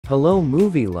Hello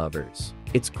movie lovers.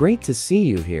 It's great to see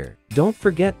you here. Don't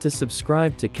forget to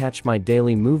subscribe to catch my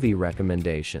daily movie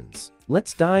recommendations.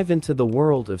 Let's dive into the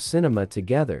world of cinema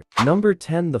together. Number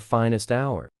 10, The Finest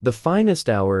Hour. The Finest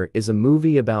Hour is a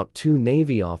movie about two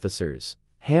Navy officers,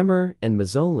 Hammer and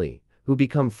Mazzoli, who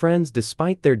become friends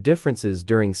despite their differences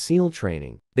during SEAL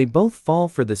training. They both fall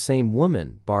for the same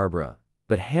woman, Barbara,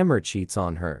 but Hammer cheats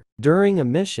on her. During a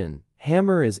mission,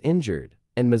 Hammer is injured,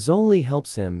 and Mazzoli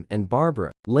helps him and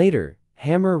Barbara. Later,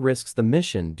 Hammer risks the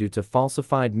mission due to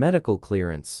falsified medical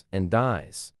clearance and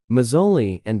dies.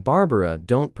 Mazzoli and Barbara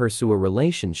don't pursue a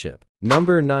relationship.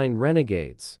 Number 9,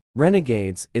 Renegades.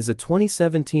 Renegades is a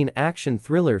 2017 action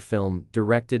thriller film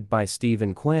directed by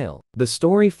Stephen Quayle. The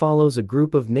story follows a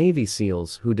group of Navy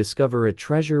SEALs who discover a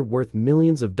treasure worth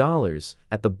millions of dollars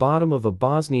at the bottom of a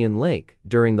Bosnian lake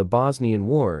during the Bosnian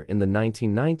War in the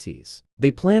 1990s.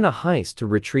 They plan a heist to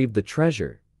retrieve the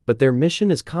treasure, but their mission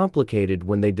is complicated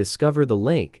when they discover the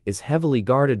lake is heavily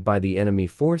guarded by the enemy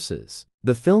forces.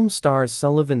 The film stars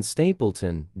Sullivan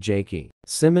Stapleton, J.K.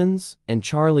 Simmons, and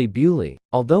Charlie Bewley.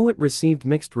 Although it received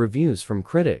mixed reviews from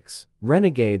critics,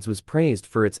 Renegades was praised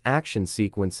for its action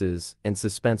sequences and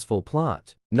suspenseful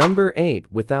plot. Number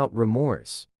 8, Without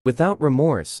Remorse. Without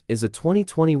Remorse is a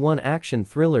 2021 action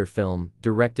thriller film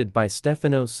directed by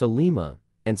Stefano Sollima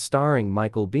and starring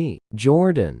Michael B.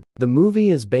 Jordan. The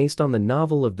movie is based on the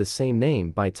novel of the same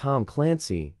name by Tom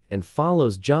Clancy and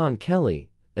follows John Kelly,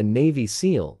 a Navy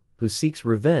SEAL, who seeks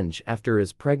revenge after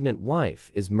his pregnant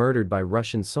wife is murdered by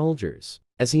Russian soldiers.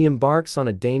 As he embarks on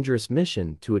a dangerous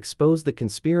mission to expose the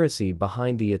conspiracy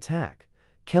behind the attack,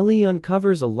 Kelly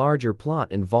uncovers a larger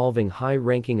plot involving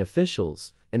high-ranking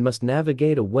officials and must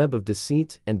navigate a web of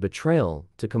deceit and betrayal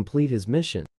to complete his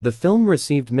mission. The film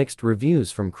received mixed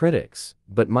reviews from critics,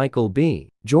 but Michael B.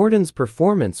 Jordan's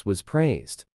performance was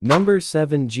praised. Number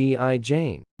 7, G.I.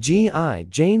 Jane. G.I.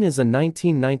 Jane is a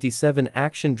 1997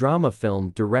 action drama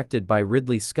film directed by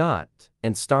Ridley Scott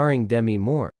and starring Demi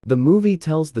Moore. The movie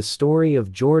tells the story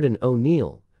of Jordan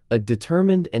O'Neill, a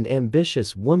determined and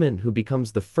ambitious woman who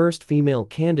becomes the first female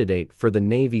candidate for the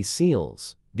Navy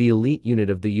SEALs, the elite unit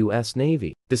of the U.S.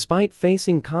 Navy. Despite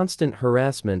facing constant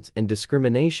harassment and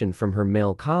discrimination from her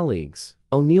male colleagues,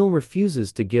 O'Neill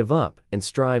refuses to give up and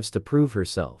strives to prove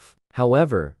herself.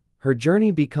 However, her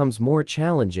journey becomes more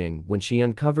challenging when she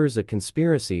uncovers a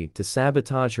conspiracy to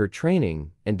sabotage her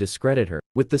training and discredit her.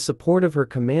 With the support of her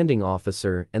commanding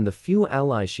officer and the few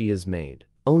allies she has made,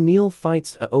 O'Neill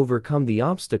fights to overcome the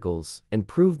obstacles and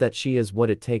prove that she is what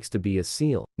it takes to be a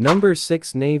SEAL. Number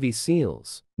 6, Navy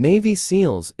SEALs. Navy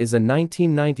SEALs is a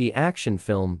 1990 action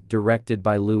film directed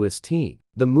by Louis Teague.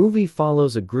 The movie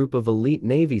follows a group of elite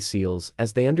Navy SEALs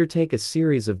as they undertake a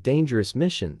series of dangerous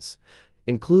missions,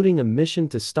 including a mission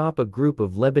to stop a group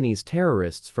of Lebanese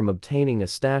terrorists from obtaining a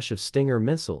stash of Stinger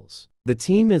missiles. The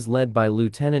team is led by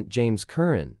Lieutenant James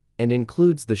Curran and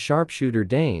includes the sharpshooter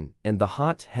Dane and the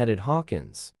hot-headed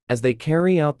Hawkins. As they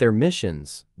carry out their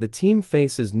missions, the team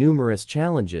faces numerous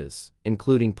challenges,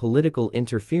 including political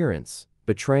interference,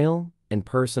 betrayal, and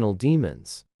personal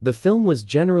demons. The film was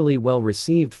generally well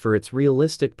received for its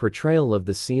realistic portrayal of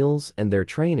the SEALs and their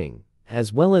training,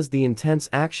 as well as the intense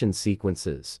action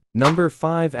sequences. Number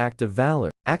 5, Act of Valor.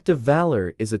 Act of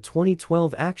Valor is a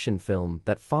 2012 action film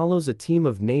that follows a team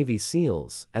of Navy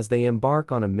SEALs as they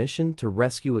embark on a mission to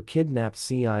rescue a kidnapped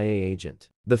CIA agent.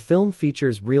 The film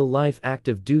features real-life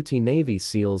active duty Navy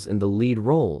SEALs in the lead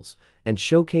roles and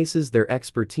showcases their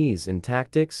expertise in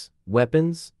tactics,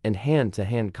 weapons, and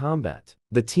hand-to-hand combat.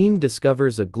 The team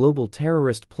discovers a global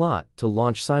terrorist plot to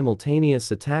launch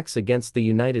simultaneous attacks against the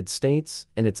United States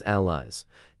and its allies,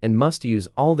 and must use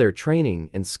all their training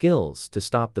and skills to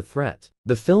stop the threat.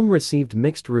 The film received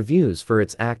mixed reviews for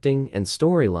its acting and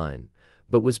storyline,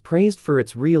 but was praised for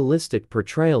its realistic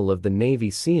portrayal of the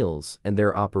Navy SEALs and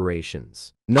their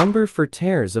operations. Number 4,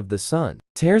 Tears of the Sun.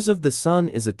 Tears of the Sun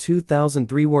is a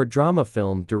 2003 war drama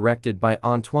film directed by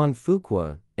Antoine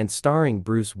Fuqua and starring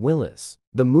Bruce Willis.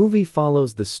 The movie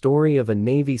follows the story of a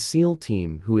Navy SEAL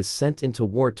team who is sent into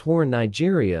war-torn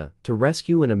Nigeria to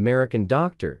rescue an American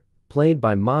doctor, played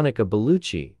by Monica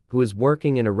Bellucci, who is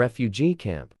working in a refugee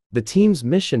camp. The team's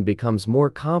mission becomes more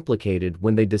complicated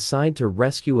when they decide to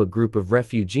rescue a group of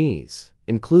refugees,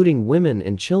 including women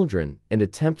and children, and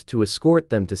attempt to escort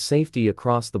them to safety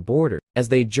across the border. As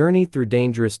they journey through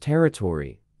dangerous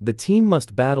territory, the team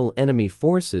must battle enemy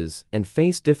forces and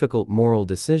face difficult moral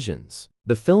decisions.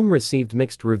 The film received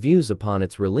mixed reviews upon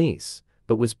its release,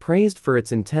 but was praised for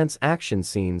its intense action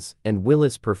scenes and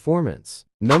Willis' performance.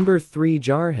 Number 3.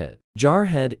 Jarhead.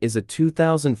 Jarhead is a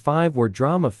 2005 war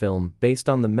drama film based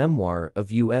on the memoir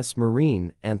of U.S.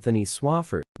 Marine Anthony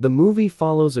Swafford. The movie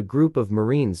follows a group of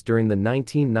Marines during the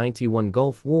 1991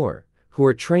 Gulf War, who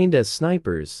are trained as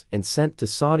snipers and sent to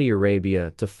Saudi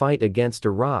Arabia to fight against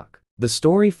Iraq. The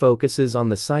story focuses on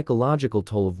the psychological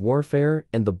toll of warfare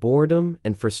and the boredom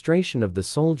and frustration of the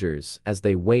soldiers as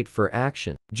they wait for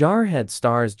action. Jarhead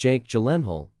stars Jake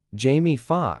Gyllenhaal, Jamie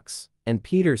Foxx, and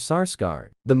Peter Sarsgaard.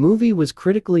 The movie was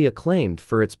critically acclaimed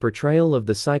for its portrayal of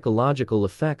the psychological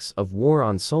effects of war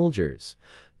on soldiers,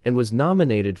 and was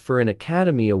nominated for an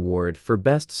Academy Award for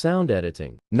Best Sound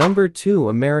Editing. Number 2.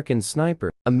 American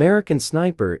Sniper. American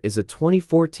Sniper is a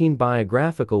 2014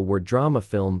 biographical war drama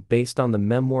film based on the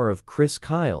memoir of Chris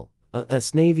Kyle, a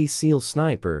Navy SEAL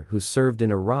sniper who served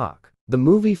in Iraq. The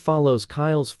movie follows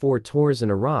Kyle's 4 tours in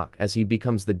Iraq as he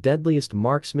becomes the deadliest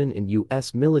marksman in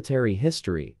U.S. military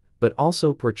history, but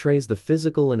also portrays the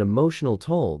physical and emotional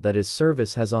toll that his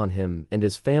service has on him and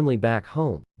his family back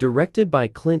home. Directed by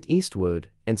Clint Eastwood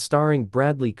and starring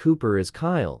Bradley Cooper as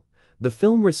Kyle, the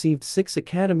film received 6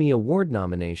 Academy Award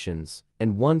nominations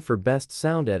and 1 for Best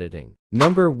Sound Editing.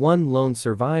 Number 1. Lone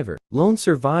Survivor. Lone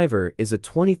Survivor is a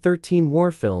 2013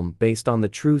 war film based on the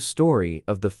true story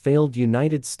of the failed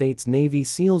United States Navy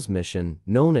SEALs mission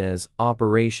known as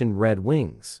Operation Red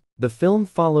Wings. The film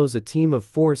follows a team of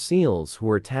 4 SEALs who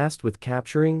are tasked with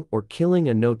capturing or killing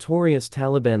a notorious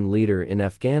Taliban leader in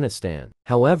Afghanistan.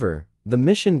 However, the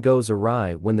mission goes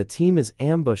awry when the team is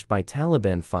ambushed by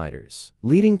Taliban fighters,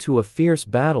 leading to a fierce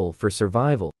battle for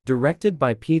survival. Directed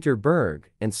by Peter Berg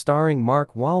and starring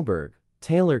Mark Wahlberg,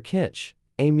 Taylor Kitsch,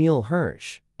 Emil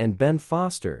Hirsch, and Ben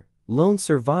Foster, Lone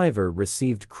Survivor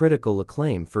received critical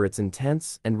acclaim for its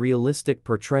intense and realistic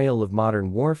portrayal of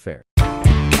modern warfare.